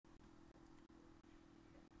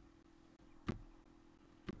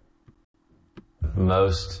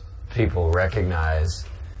most people recognize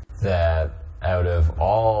that out of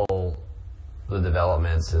all the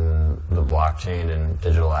developments in the blockchain and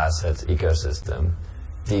digital assets ecosystem,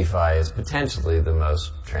 DeFi is potentially the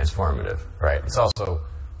most transformative, right? It's also,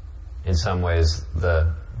 in some ways,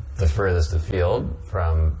 the furthest afield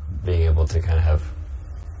from being able to kind of have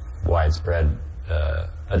widespread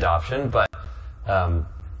adoption. But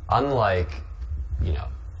unlike, you know,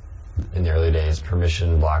 in the early days,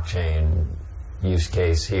 permission blockchain use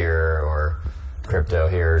case here or crypto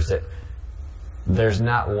here, there's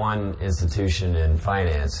not one institution in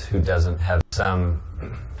finance who doesn't have some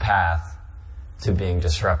path to being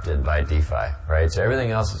disrupted by DeFi, right? So everything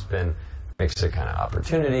else has been a mix of kind of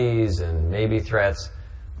opportunities and maybe threats.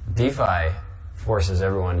 DeFi forces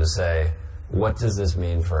everyone to say, what does this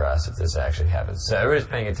mean for us if this actually happens? So everybody's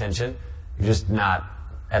paying attention. You're just not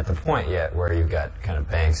at the point yet where you've got kind of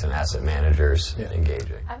banks and asset managers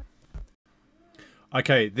engaging.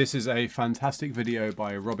 Okay, this is a fantastic video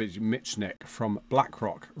by Robbie Mitchnick from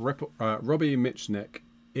BlackRock. Robbie Mitchnick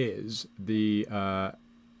is the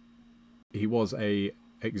he was a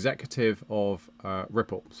executive of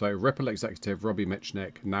Ripple. So Ripple executive Robbie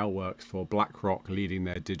Mitchnick now works for BlackRock, leading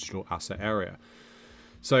their digital asset area.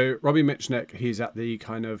 So Robbie Mitchnick, he's at the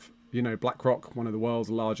kind of, you know, BlackRock, one of the world's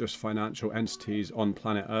largest financial entities on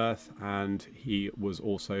planet Earth, and he was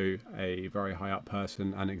also a very high up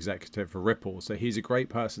person and executive for Ripple. So he's a great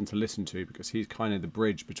person to listen to because he's kind of the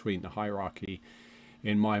bridge between the hierarchy,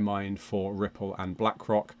 in my mind, for Ripple and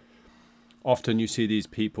BlackRock. Often you see these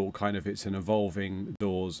people kind of, it's an evolving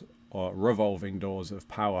doors or revolving doors of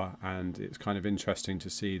power, and it's kind of interesting to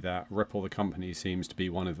see that Ripple, the company, seems to be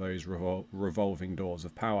one of those revolving doors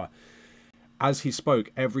of power. As he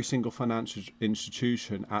spoke, every single financial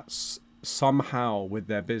institution somehow with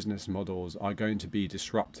their business models are going to be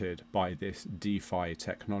disrupted by this DeFi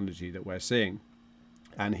technology that we're seeing.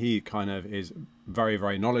 And he kind of is very,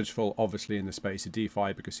 very knowledgeable, obviously, in the space of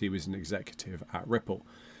DeFi because he was an executive at Ripple.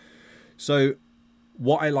 So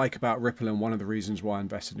what I like about Ripple, and one of the reasons why I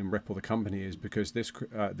invested in Ripple, the company, is because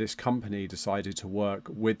this company decided to work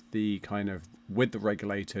with the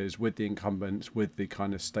regulators, with the incumbents, with the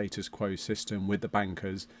kind of status quo system, with the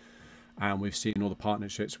bankers. And we've seen all the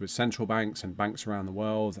partnerships with central banks and banks around the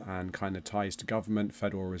world, and kind of ties to government,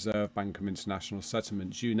 Federal Reserve, Bank of International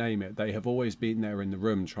Settlements, you name it. They have always been there in the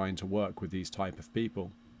room trying to work with these type of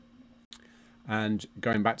people. And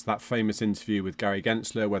going back to that famous interview with Gary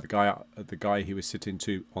Gensler, where the guy he was sitting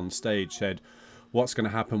to on stage said, what's going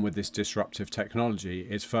to happen with this disruptive technology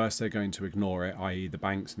is first they're going to ignore it, i.e. the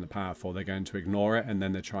banks and the powerful. They're going to ignore it, and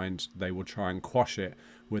then they will try and quash it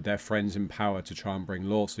with their friends in power to try and bring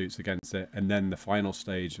lawsuits against it. And then the final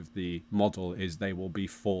stage of the model is they will be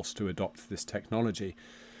forced to adopt this technology.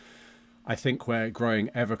 I think we're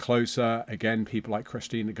growing ever closer. Again, people like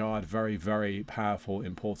Christine Lagarde, very, very powerful,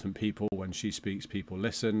 important people. When she speaks, people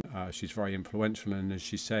listen. She's very influential. And as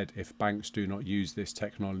she said, if banks do not use this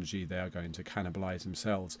technology, they are going to cannibalize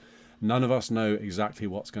themselves. None of us know exactly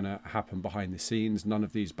what's going to happen behind the scenes. None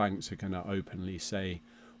of these banks are going to openly say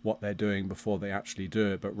what they're doing before they actually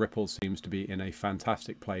do it. But Ripple seems to be in a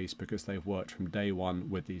fantastic place because they've worked from day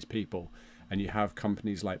one with these people. And you have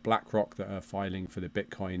companies like BlackRock that are filing for the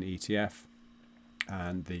Bitcoin ETF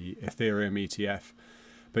and the Ethereum ETF.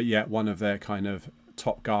 But yet one of their kind of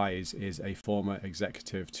top guys is a former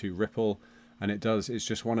executive to Ripple. And it's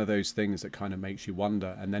just one of those things that kind of makes you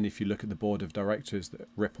wonder. And then if you look at the board of directors that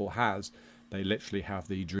Ripple has, they literally have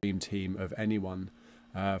the dream team of anyone.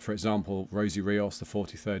 For example, Rosie Rios, the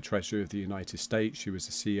 43rd Treasurer of the United States. She was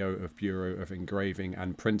the CEO of Bureau of Engraving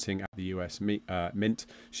and Printing at the US Mint.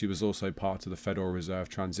 She was also part of the Federal Reserve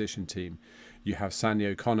transition team. You have Sandy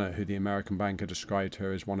O'Connor, who the American banker described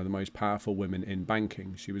her as one of the most powerful women in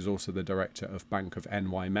banking. She was also the director of Bank of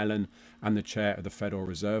NY Mellon and the chair of the Federal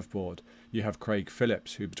Reserve Board. You have Craig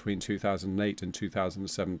Phillips, who between 2008 and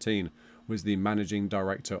 2017 was the managing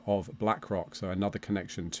director of BlackRock, so another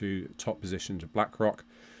connection to top positions of BlackRock.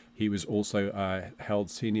 He was also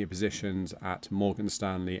held senior positions at Morgan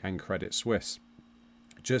Stanley and Credit Suisse.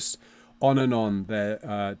 Just on and on,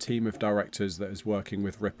 their team of directors that is working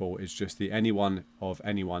with Ripple is just the anyone of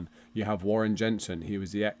anyone. You have Warren Jensen, he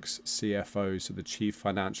was the ex-CFO, so the chief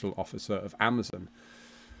financial officer of Amazon.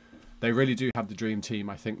 They really do have the dream team.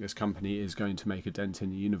 I think this company is going to make a dent in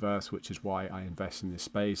the universe, which is why I invest in this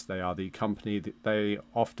space. They are the company that they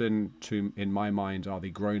often, in my mind, are the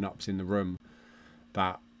grown-ups in the room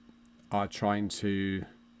that are trying to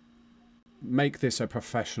make this a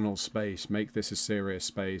professional space, make this a serious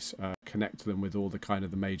space, connect them with all the kind of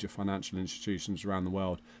the major financial institutions around the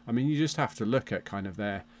world. I mean, you just have to look at kind of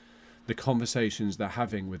their the conversations they're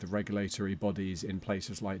having with regulatory bodies in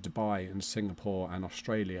places like Dubai and Singapore and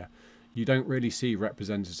Australia, you don't really see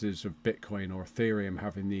representatives of Bitcoin or Ethereum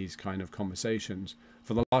having these kind of conversations.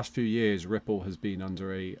 For the last few years, Ripple has been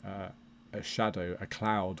under a shadow, a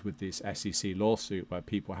cloud with this SEC lawsuit where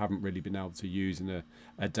people haven't really been able to use and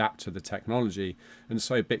adapt to the technology. And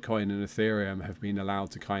so Bitcoin and Ethereum have been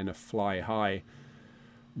allowed to kind of fly high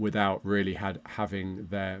without really having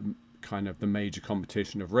their kind of the major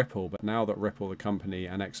competition of Ripple. But now that Ripple, the company,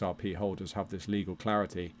 and XRP holders have this legal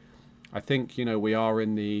clarity, I think, you know, we are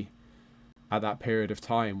at that period of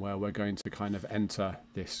time where we're going to kind of enter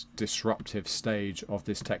this disruptive stage of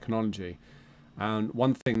this technology. And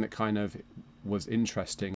one thing that kind of was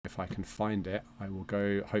interesting, if I can find it, I will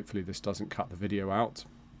go, hopefully this doesn't cut the video out.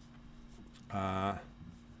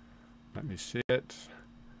 Let me see it.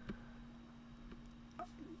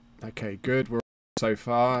 Okay, good. We're so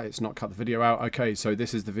far. It's not cut the video out. Okay, so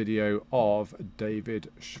this is the video of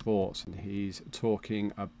David Schwartz, and he's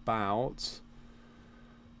talking about...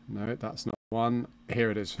 No, that's not one.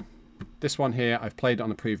 Here it is. This one here, I've played it on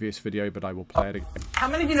the previous video, but I will play it again. How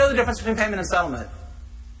many of you know the difference between payment and settlement?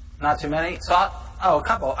 Not too many? So, a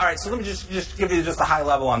couple. All right, so let me just give you just a high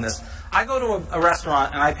level on this. I go to a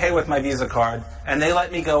restaurant and I pay with my Visa card, and they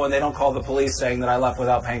let me go and they don't call the police saying that I left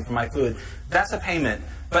without paying for my food. That's a payment.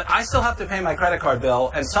 But I still have to pay my credit card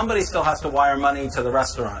bill, and somebody still has to wire money to the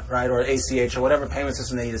restaurant, right, or ACH or whatever payment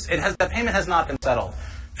system they use. The payment has not been settled.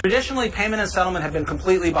 Traditionally, payment and settlement have been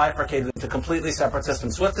completely bifurcated into completely separate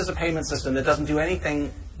systems. SWIFT is a payment system that doesn't do anything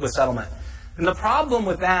with settlement. And the problem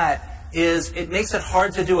with that is it makes it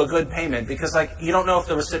hard to do a good payment because, like, you don't know if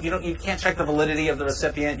the recipient, you can't check the validity of the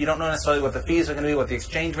recipient. You don't know necessarily what the fees are going to be, what the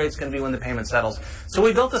exchange rate is going to be when the payment settles. So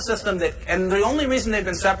we built a system that, and the only reason they've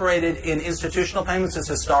been separated in institutional payments is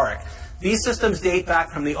historic. These systems date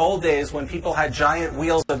back from the old days when people had giant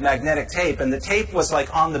wheels of magnetic tape, and the tape was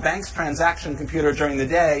like on the bank's transaction computer during the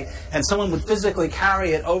day, and someone would physically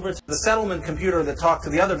carry it over to the settlement computer that talked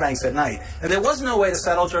to the other banks at night. And there was no way to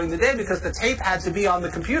settle during the day because the tape had to be on the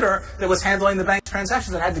computer that was handling the bank's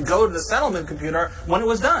transactions. It had to go to the settlement computer when it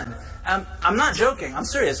was done. I'm not joking. I'm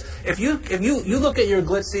serious. If you look at your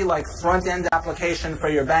glitzy like front end application for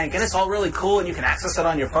your bank, and it's all really cool, and you can access it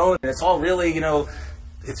on your phone, and it's all really, you know,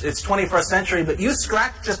 it's 21st century, but you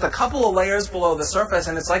scratch just a couple of layers below the surface,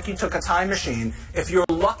 and it's like you took a time machine. If you're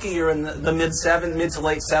lucky, you're in the mid to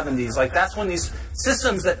late 70s. Like, that's when these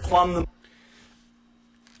systems that plumb the...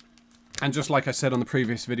 And just like I said on the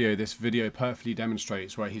previous video, this video perfectly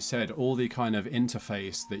demonstrates where he said all the kind of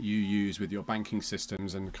interface that you use with your banking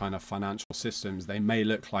systems and kind of financial systems, they may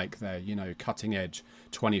look like they're, you know, cutting edge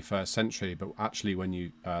 21st century, but actually when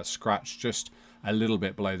you scratch just a little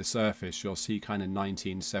bit below the surface, you'll see kind of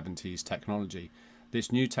 1970s technology.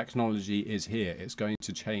 This new technology is here. It's going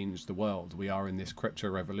to change the world. We are in this crypto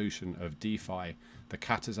revolution of DeFi. The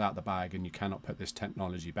cat is out the bag and you cannot put this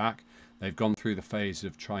technology back. They've gone through the phase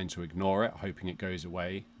of trying to ignore it, hoping it goes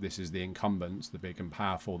away. This is the incumbents, the big and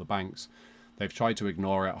powerful, the banks. They've tried to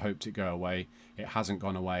ignore it, hoped it go away. It hasn't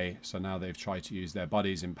gone away, so now they've tried to use their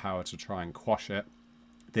buddies in power to try and quash it.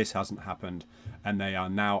 This hasn't happened, and they are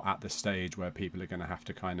now at the stage where people are going to have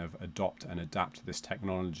to kind of adopt and adapt to this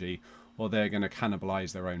technology, or they're going to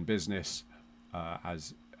cannibalize their own business,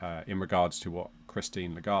 in regards to what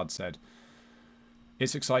Christine Lagarde said.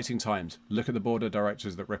 It's exciting times. Look at the board of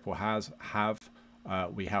directors that Ripple have.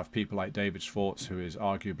 We have people like David Schwartz, who is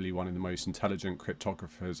arguably one of the most intelligent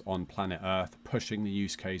cryptographers on planet Earth, pushing the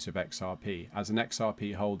use case of XRP. As an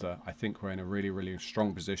XRP holder, I think we're in a really, really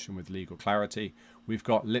strong position with legal clarity. We've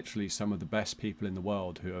got literally some of the best people in the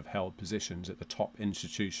world who have held positions at the top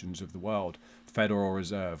institutions of the world, Federal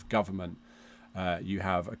Reserve, government. You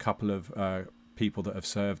have a couple of people that have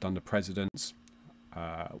served under presidents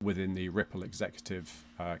within the Ripple executive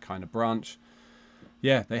kind of branch.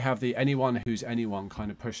 Yeah, they have the anyone who's anyone kind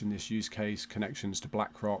of pushing this use case, connections to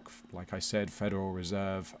BlackRock, like I said, Federal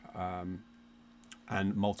Reserve,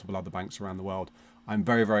 and multiple other banks around the world. I'm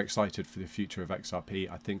very, very excited for the future of XRP.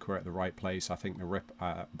 I think we're at the right place. I think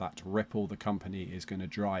that Ripple, the company, is going to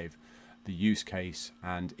drive the use case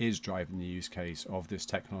and is driving the use case of this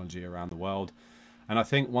technology around the world. And I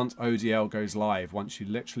think once ODL goes live, once you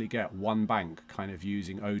literally get one bank kind of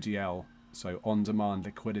using ODL, so on-demand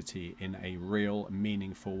liquidity, in a real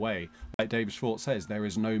meaningful way. Like David Schwartz says, there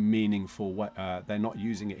is no meaningful way, they're not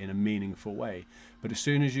using it in a meaningful way. But as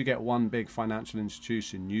soon as you get one big financial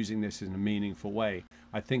institution using this in a meaningful way,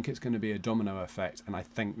 I think it's going to be a domino effect, and I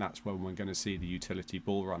think that's when we're going to see the utility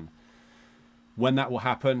bull run. When that will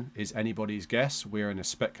happen is anybody's guess. We're in a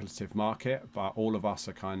speculative market, but all of us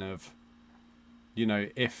are kind of you know,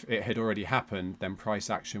 if it had already happened, then price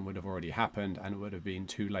action would have already happened and it would have been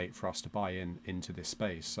too late for us to buy into this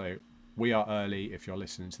space. So we are early. If you're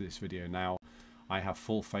listening to this video now, I have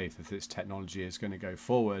full faith that this technology is going to go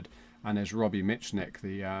forward. And as Robbie Mitchnick,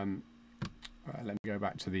 let me go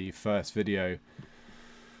back to the first video.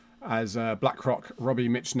 As BlackRock, Robbie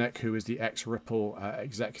Mitchnick, who is the ex-Ripple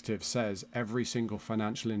executive, says, every single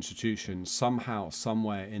financial institution somehow,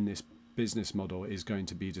 somewhere in this business model is going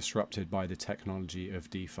to be disrupted by the technology of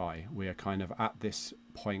DeFi. We are kind of at this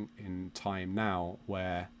point in time now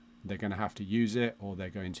where they're going to have to use it or they're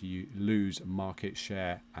going to lose market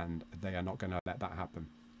share, and they are not going to let that happen.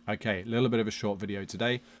 Okay, a little bit of a short video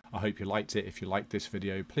today. I hope you liked it. If you liked this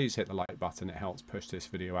video, please hit the like button. It helps push this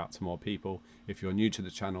video out to more people. If you're new to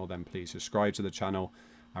the channel, then please subscribe to the channel.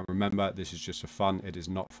 And remember, this is just for fun. It is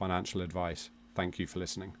not financial advice. Thank you for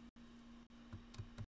listening.